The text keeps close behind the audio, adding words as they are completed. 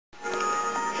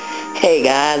Hey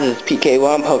guys, it's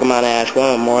PK1, Pokemon Ash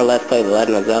 1, and more or less play the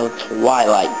Legend of Zelda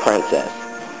Twilight Princess.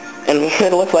 And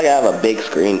it looks like I have a big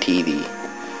screen TV.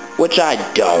 Which I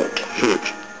don't.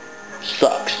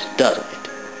 Sucks, doesn't it?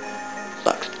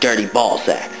 Sucks. Dirty ball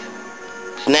sacks.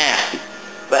 It's nasty.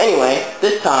 But anyway,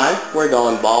 this time, we're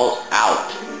going balls out.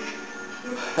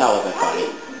 That wasn't funny.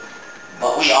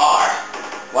 But we are.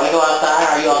 Wanna go outside?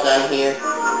 Are you all done here?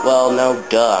 Well, no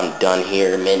duh, I'm done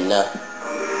here, Midna.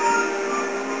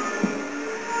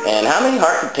 And how many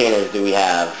heart containers do we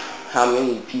have? How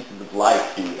many pieces of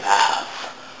life do we have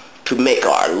to make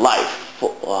our life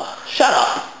full? Shut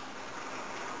up!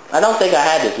 I don't think I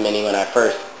had this many when I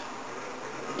first,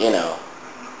 when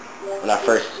I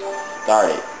first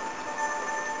started.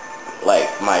 Like,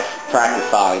 my practice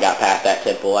file and got past that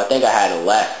temple. I think I had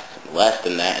less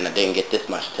than that, and I didn't get this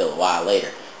much till a while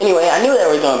later. Anyway, I knew there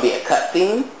was going to be a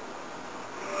cutscene.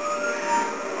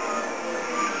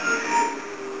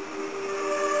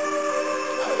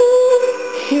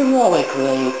 Heroic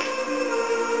Link.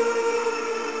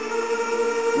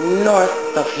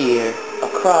 North of here,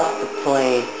 across the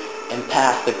plain, and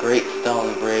past the great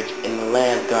stone bridge, in the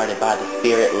lands guarded by the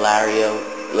spirit Lario.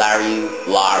 I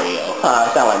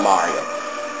sound like Mario.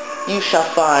 You shall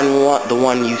find the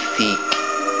one you seek.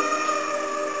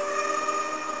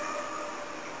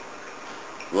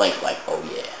 Link's like, oh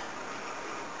yeah.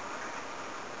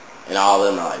 And all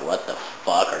of them are like, what the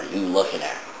fuck are you looking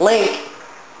at? Link!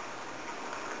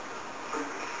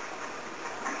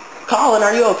 Colin,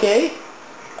 are you okay?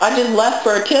 I just left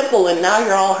for a temple and now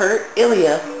you're all hurt.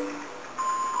 Ilya.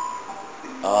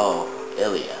 Oh,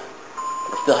 Ilya.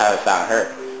 I still haven't found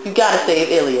her. You gotta save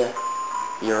Ilya.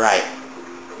 You're right.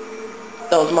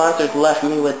 Those monsters left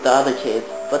me with the other kids,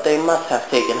 but they must have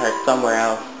taken her somewhere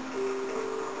else.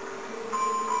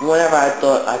 Whenever I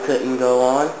thought I couldn't go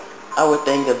on, I would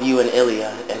think of you and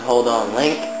Ilya and hold on,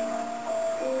 Link.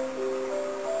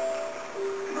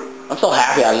 I'm so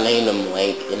happy I named him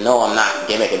Link, and no, I'm not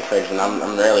gimmick infringing. I'm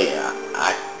really,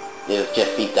 it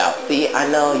just seeped out. See, I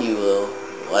know you will,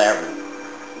 whatever.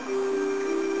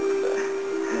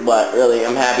 But really,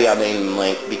 I'm happy I named him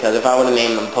Link, because if I would have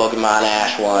named him Pokemon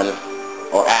Ash 1,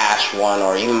 or Ash 1,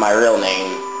 or even my real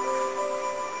name,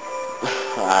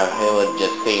 it would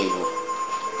just seem,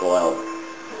 well,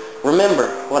 remember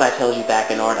what I told you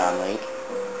back in Ordon, Link.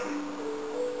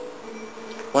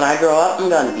 When I grow up, I'm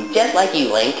gonna be just like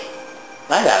you, Link.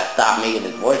 I gotta stop making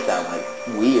this voice sound like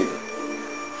weird.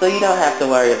 So you don't have to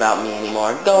worry about me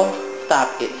anymore. Go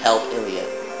stop it, help Ilya.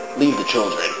 Leave the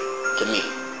children to me.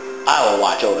 I will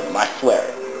watch over them, I swear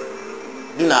it.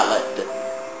 Do not let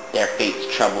their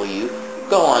fates trouble you.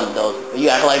 Go on, those. You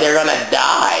act like they're gonna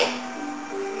die.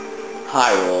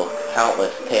 Hyrule,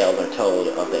 countless tales are told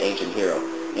of the ancient hero,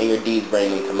 and your deeds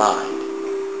bring me to mind.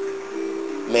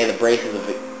 May the graces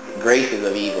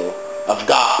of evil, of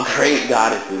great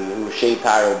goddesses who shaped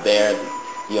Hyrule bear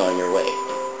you on your way.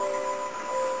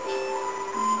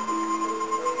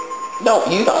 No,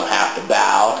 you don't have to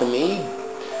bow to me.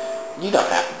 You don't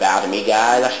have to bow to me,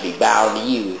 guys. I should be bowing to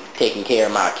you, taking care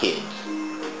of my kids.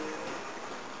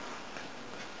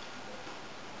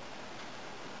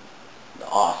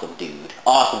 Awesome dude.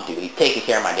 Awesome dude. He's taking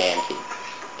care of my damn kids.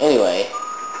 Anyway.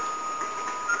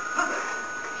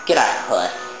 Get our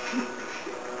horse.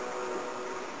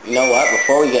 You know what?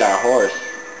 Before we get our horse,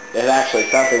 there's actually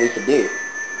something we could do.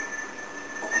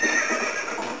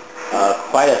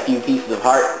 Quite a few pieces of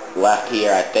heart left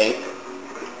here, I think.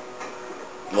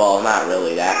 Well, not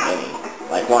really that many.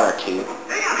 Like one or two.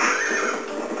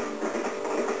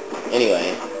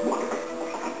 Anyway.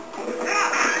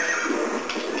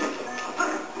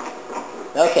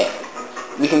 Okay.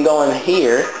 We can go in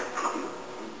here.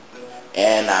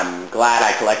 And I'm glad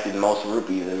I collected most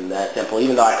rupees in that temple,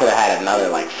 even though I could have had another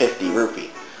like 50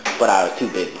 rupees. But I was too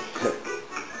busy.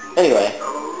 Anyway.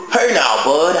 Hey now,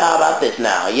 bud, how about this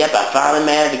now? Yep, I finally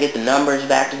managed to get the numbers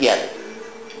back together.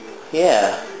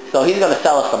 Yeah, so he's going to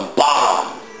sell us some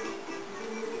bombs.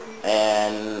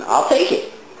 And I'll take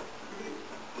it.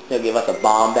 He'll give us a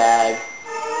bomb bag.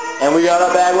 And we got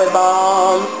a bag with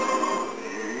bombs.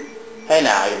 Hey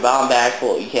now, your bomb bag's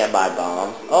full. You can't buy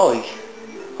bombs. Oh,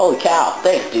 holy cow,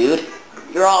 thanks, dude.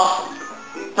 You're awesome.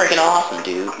 Freaking awesome,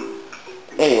 dude.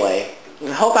 Anyway,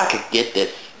 I hope I could get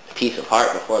this piece of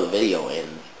heart before the video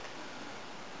ends.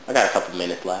 I got a couple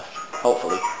minutes left,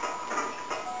 hopefully.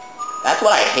 That's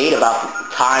what I hate about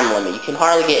the time limit. You can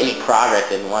hardly get any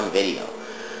progress in one video.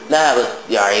 Now that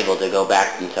we are able to go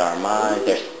back into our minds,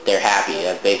 they're happy.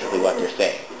 That's basically what they're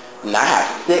saying. And I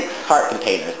have 6 heart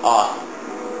containers. Awesome.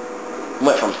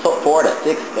 Went from 4 to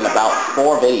 6 in about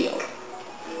 4 videos.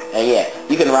 And yeah,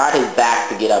 you can ride his back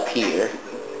to get up here.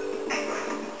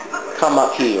 come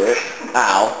up here.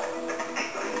 Ow.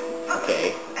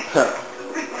 Okay.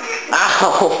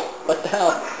 Ow! What the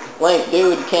hell? Link,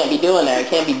 dude, you can't be doing that. You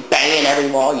can't be banging every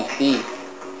wall you see. You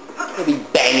can't be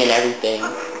banging everything.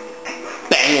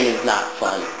 Banging is not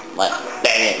fun. Like,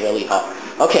 bang it really hard.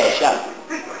 Okay, shut up.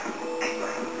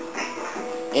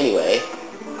 Anyway,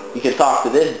 you can talk to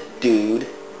this dude.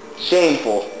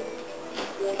 Shameful.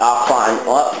 I'll climb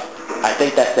up. I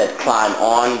think that said climb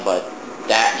on, but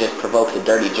that just provokes a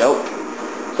dirty joke.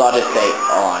 So I'll just say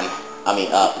on. I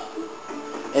mean up.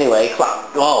 Anyway,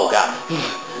 oh god.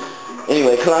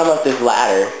 Anyway, climb up this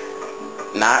ladder.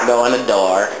 Not go in the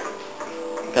door.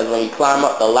 Because when you climb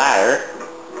up the ladder,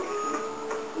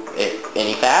 it's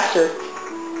any faster.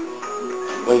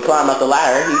 When you climb up the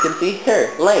ladder, you can see her,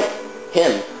 Link,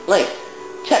 him, Link.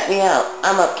 Check me out.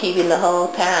 I'm upkeeping the whole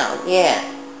town. Yeah.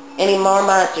 Any more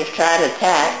monsters try to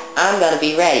attack, I'm gonna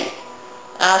be ready.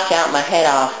 I'll shout my head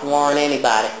off, warn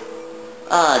anybody.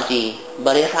 Aw, gee,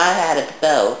 but if I had a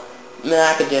bow, then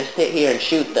I could just sit here and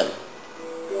shoot them.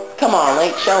 Come on,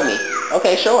 Link, show me.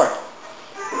 Okay, sure.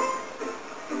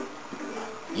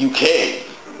 You can.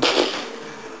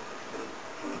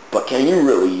 But can you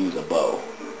really use a bow?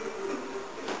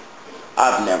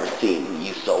 I've never seen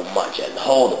you so much as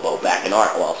hold a bow back in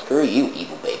art. Well, screw you,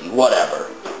 evil baby. Whatever.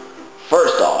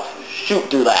 First off, shoot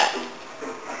through that.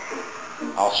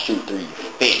 I'll shoot through your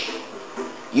face.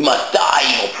 You must die,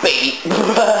 evil baby.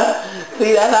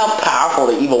 See, that's how powerful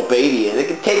the evil baby is. It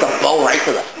can take a bow right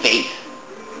to the face.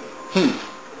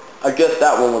 I guess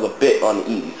that one was a bit on the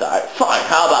easy side. Fine,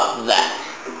 how about that?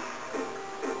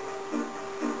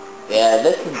 Yeah,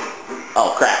 this is...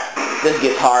 Oh, crap. This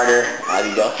gets harder as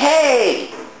you go. Hey!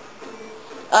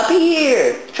 Up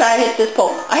here! Try and hit this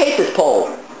pole. I hate this pole.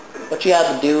 What you have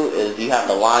to do is you have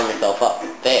to line yourself up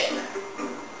there.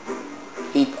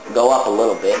 See, go up a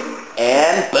little bit.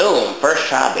 And boom! First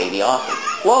try, baby. Awesome.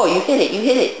 Whoa, you hit it. You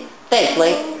hit it. Thanks,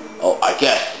 Link. Oh, I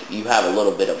guess you have a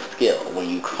little bit of skill when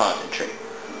you concentrate.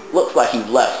 Looks like you've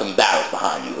left some battles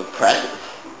behind you. Impressive.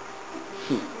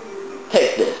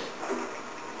 Take this.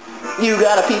 You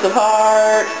got a piece of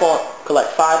heart. Collect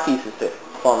 5 pieces to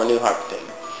form a new heart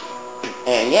container.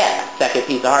 And yeah, second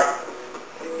piece of heart.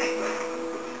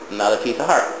 Another piece of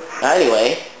heart. Now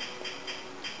anyway,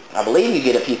 I believe you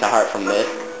get a piece of heart from this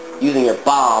using your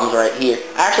bombs right here.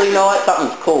 Actually, you know what?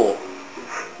 Something's cool.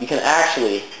 You can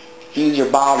actually use your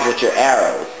bombs with your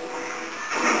arrows.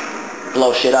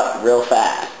 Blow shit up real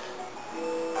fast.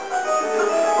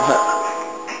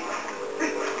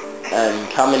 And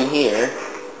come in here.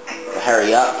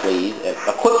 Hurry up, please.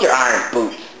 Equip your iron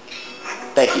boots.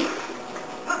 Thank you.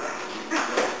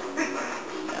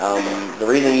 The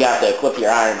reason you have to equip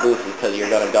your iron boots is because you're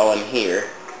going to go in here.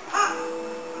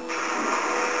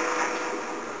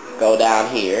 Go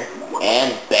down here.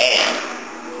 And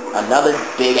bam! Another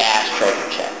big-ass treasure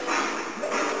chest.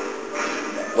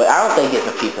 Wait, I don't think it's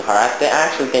a piece of heart. I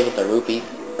actually think it's a rupee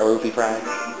prize.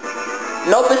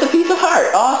 Nope, it's a piece of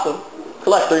heart. Awesome.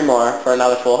 Collect 3 more for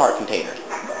another full heart container.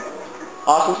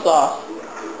 Awesome sauce.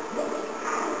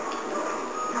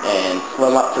 And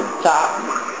swim up to the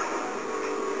top.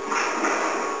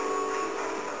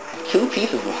 2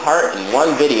 pieces of heart in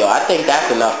 1 video. I think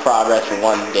that's enough progress for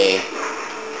 1 day.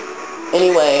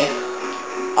 Anyway,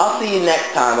 I'll see you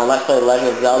next time on Let's Play The Legend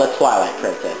of Zelda Twilight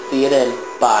Princess. See you then.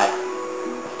 Bye.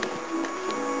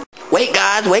 Wait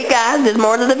guys, there's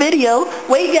more to the video.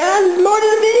 Wait guys, there's more to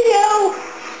the video.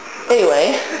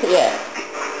 Anyway, yeah.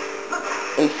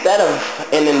 Instead of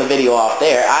ending the video off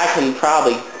there, I can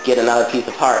probably get another piece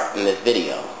of heart in this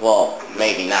video. Well,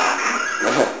 maybe not.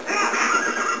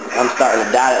 I'm starting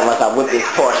to doubt it unless I whip this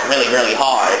horse really, really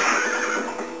hard.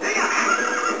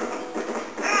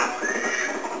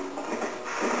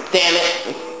 Damn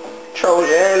it!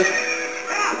 Trojan!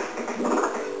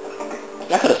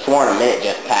 I could have sworn a minute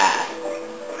just passed.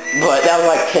 But that was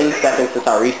like 10 seconds since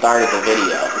I restarted the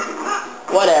video.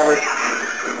 Whatever.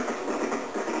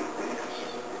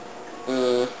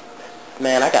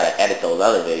 Man, I gotta edit those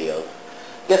other videos.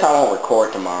 Guess I won't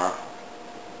record tomorrow.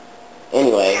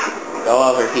 Anyway, go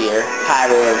over here.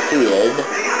 Hyrule Field.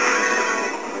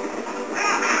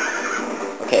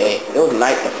 Okay, it was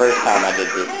night the first time I did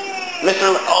this.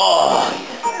 Oh, you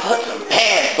put some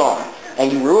pants on.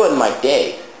 And you ruined my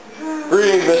day.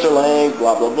 Greetings, Mr. Link,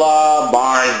 blah, blah, blah.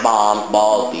 Barns, bombs,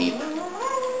 balls deep.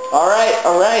 Alright.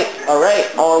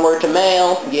 Onward to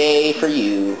mail. Yay for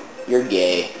you. You're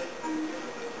gay.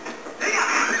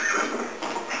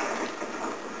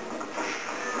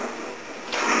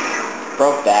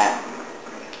 Broke that.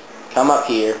 Come up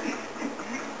here.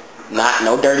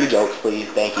 No dirty jokes, please.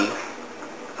 Thank you.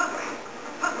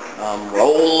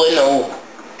 Rolling over.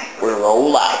 We're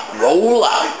roll out, roll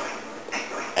out,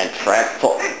 and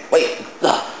transform. Wait,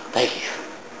 thank you.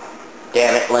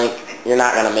 Damn it, Link, you're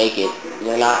not gonna make it.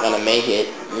 You're not gonna make it.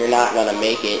 You're not gonna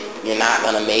make it. You're not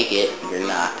gonna make it. You're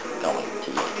not going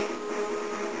to make it.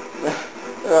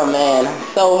 Oh man, I'm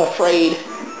so afraid.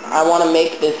 I want to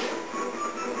make this.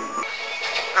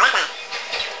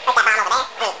 Put that bomb over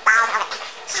there. Hey, balls over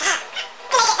there. You make it.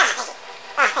 Thank you.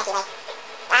 Oh, thank you, mate.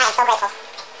 I am so grateful.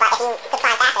 But if you could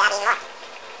climb faster, that'd be even more.